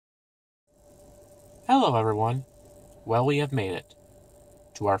Hello everyone. Well, we have made it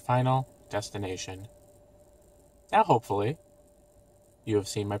to our final destination. Now hopefully you have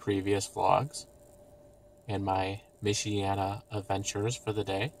seen my previous vlogs and my Michiana adventures for the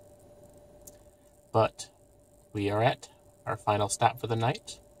day. But we are at our final stop for the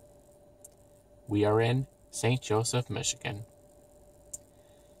night. We are in St. Joseph, Michigan.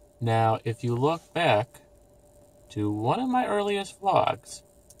 Now, if you look back to one of my earliest vlogs,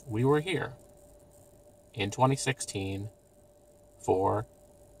 we were here in 2016 for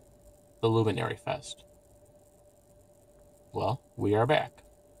the Luminary Fest. Well, we are back.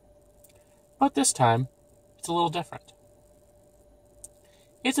 But this time, it's a little different.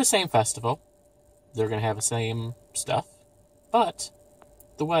 It's the same festival. They're going to have the same stuff, but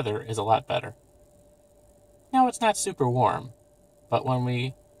the weather is a lot better. Now, it's not super warm, but when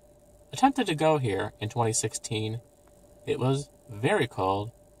we attempted to go here in 2016, it was very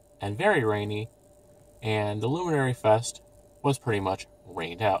cold and very rainy, and the Luminary Fest was pretty much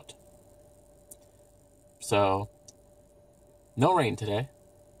rained out. So, no rain today,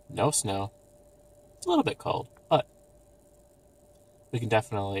 no snow. It's a little bit cold, but we can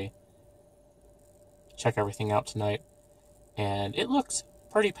definitely check everything out tonight, and it looks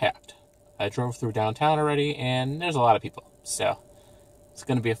pretty packed. I drove through downtown already, and there's a lot of people, so it's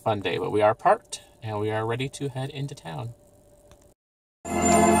going to be a fun day, but we are parked, and we are ready to head into town.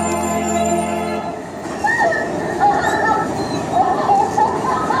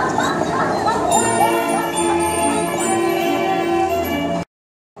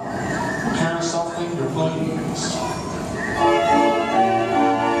 Carousel finger please.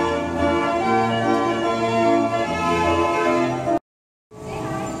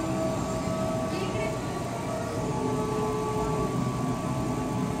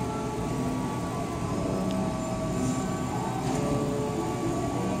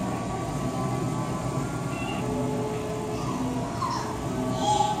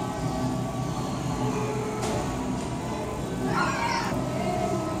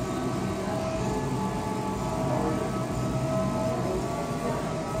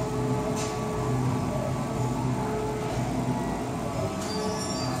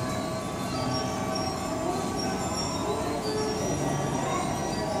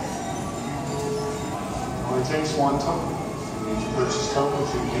 It takes one token. You need to purchase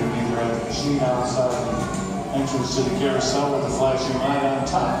tokens. You can get them either at the machine outside the entrance to the carousel with the flashing light on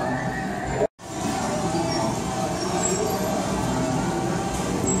top.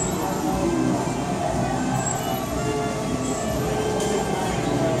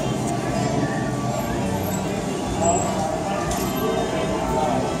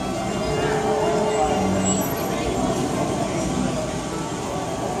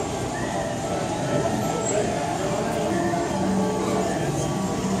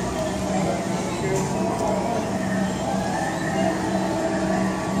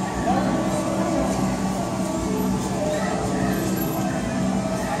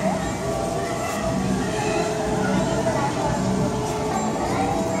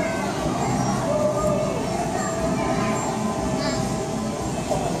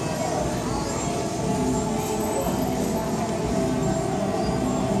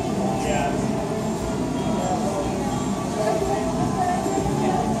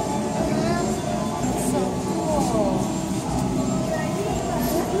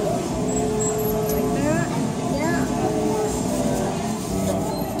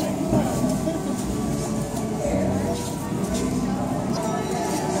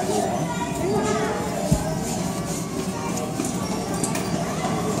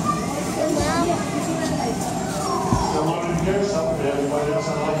 Everybody else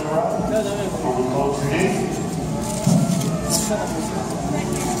I'd like to ride? No. We'll close the gate.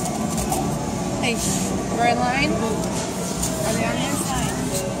 Hey, we're in line? Are they on the inside?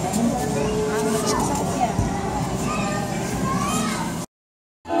 On the inside? Yeah.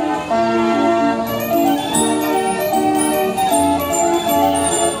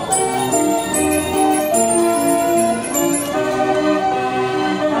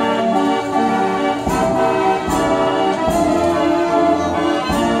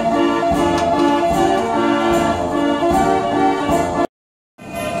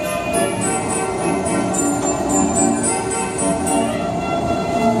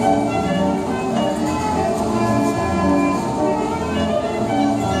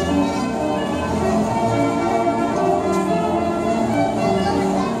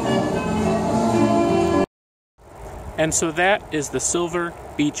 And so that is the Silver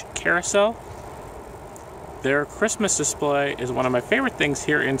Beach Carousel. Their Christmas display is one of my favorite things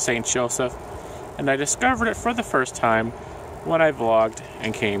here in St. Joseph, and I discovered it for the first time when I vlogged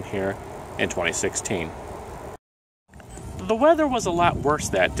and came here in 2016. The weather was a lot worse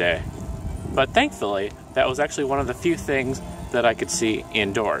that day, but thankfully that was actually one of the few things that I could see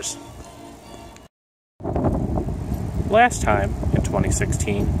indoors. Last time, in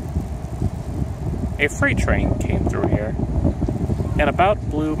 2016, a freight train came through here and about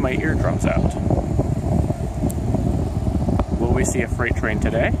blew my eardrums out. Will we see a freight train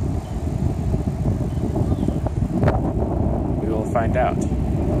today? We will find out.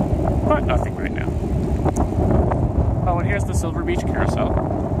 But nothing right now. Oh, and here's the Silver Beach Carousel.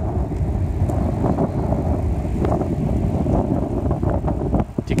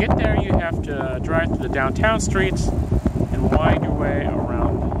 To get there, you have to drive through the downtown streets and wind your way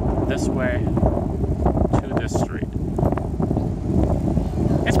around this way to this street.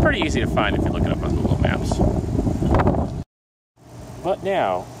 It's pretty easy to find if you look it up on Google Maps. But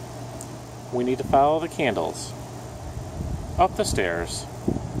now, we need to follow the candles up the stairs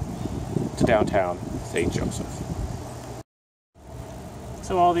to downtown St. Joseph.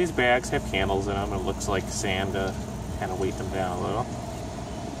 So all these bags have candles in them. It looks like sand to kind of weight them down a little.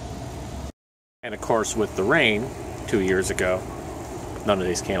 And of course, with the rain 2 years ago, none of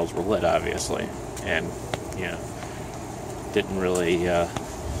these candles were lit, obviously. And, you know, didn't really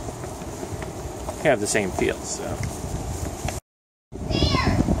have the same feel, so.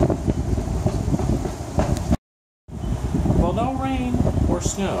 Well, no rain or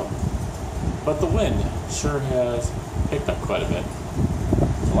snow, but the wind sure has picked up quite a bit.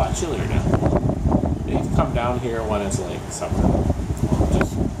 It's a lot chillier now. They've come down here when it's like summer, or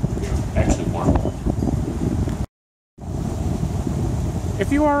just, you know, actually warm.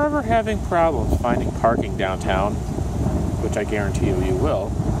 If you are ever having problems finding parking downtown, which I guarantee you will,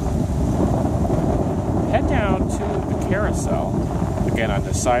 head down to the Carousel, again on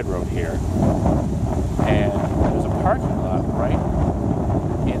this side road here, and there's a parking lot right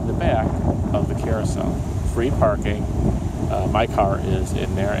in the back of the Carousel. Free parking. My car is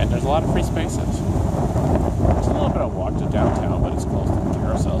in there, and there's a lot of free spaces. It's a little bit of a walk to downtown, but it's close to the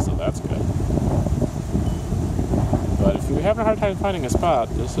Carousel, so that's good. But if you're having a hard time finding a spot,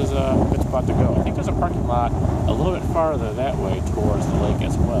 this is a good spot to go. I think there's a parking lot a little bit farther that way towards the lake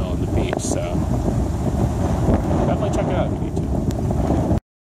as well, and the beach, so definitely check it out if you need to.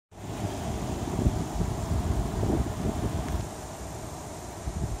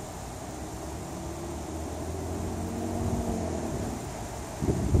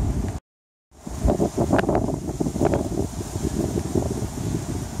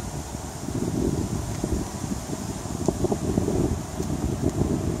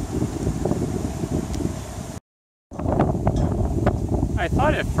 I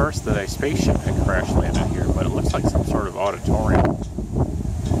thought at first that a spaceship had crash landed here, but it looks like some sort of auditorium.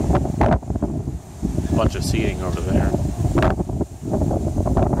 A bunch of seating over there.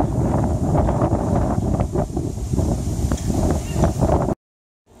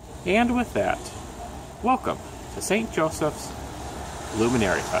 And with that, welcome to St. Joseph's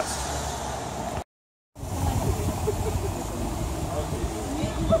Luminary Fest.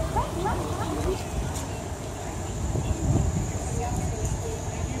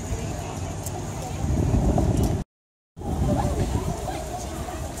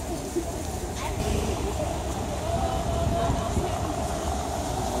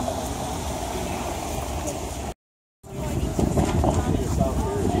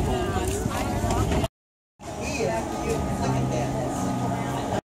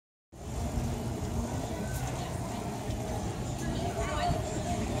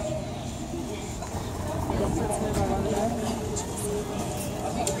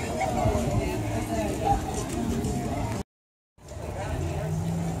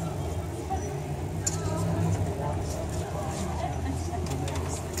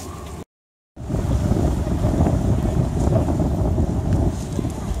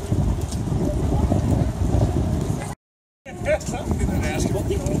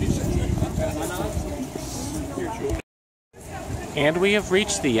 And we have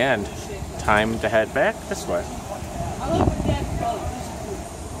reached the end. Time to head back this way.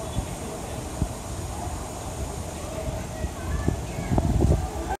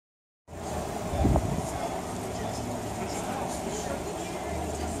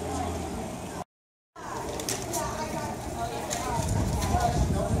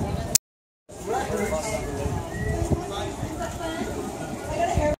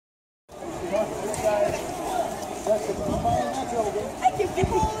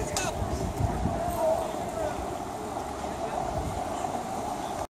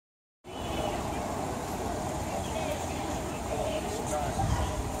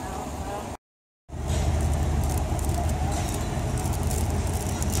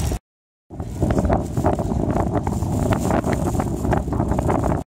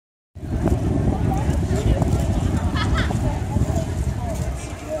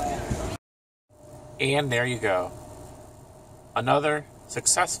 And there you go. Another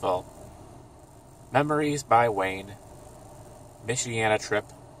successful Memories by Wayne Michiana trip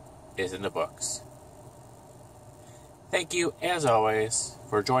is in the books. Thank you, as always,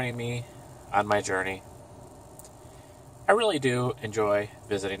 for joining me on my journey. I really do enjoy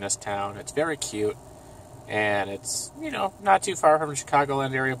visiting this town. It's very cute, and it's, not too far from the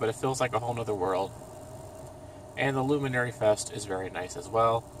Chicagoland area, but it feels like a whole nother world. And the Luminary Fest is very nice as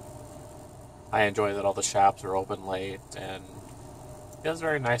well. I enjoy that all the shops are open late, and it was a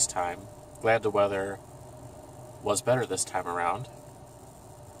very nice time. Glad the weather was better this time around.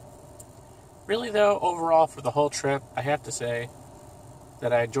 Really, though, overall for the whole trip, I have to say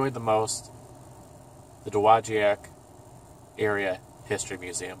that I enjoyed the most the Dowagiac Area History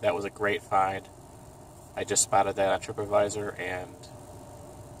Museum. That was a great find. I just spotted that on TripAdvisor, and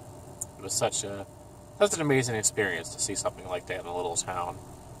it was such an amazing experience to see something like that in a little town.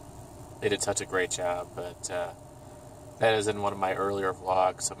 They did such a great job, but that is in one of my earlier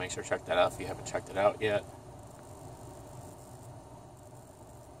vlogs, so make sure to check that out if you haven't checked it out yet.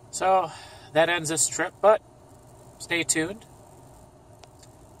 So, that ends this trip, but stay tuned.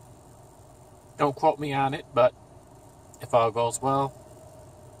 Don't quote me on it, but if all goes well,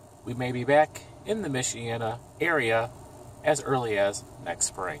 we may be back in the Michiana area as early as next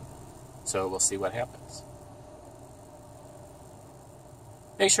spring. So we'll see what happens.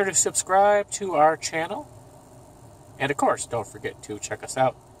 Make sure to subscribe to our channel. And of course, don't forget to check us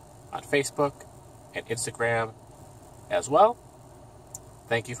out on Facebook and Instagram as well.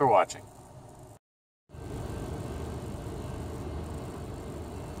 Thank you for watching.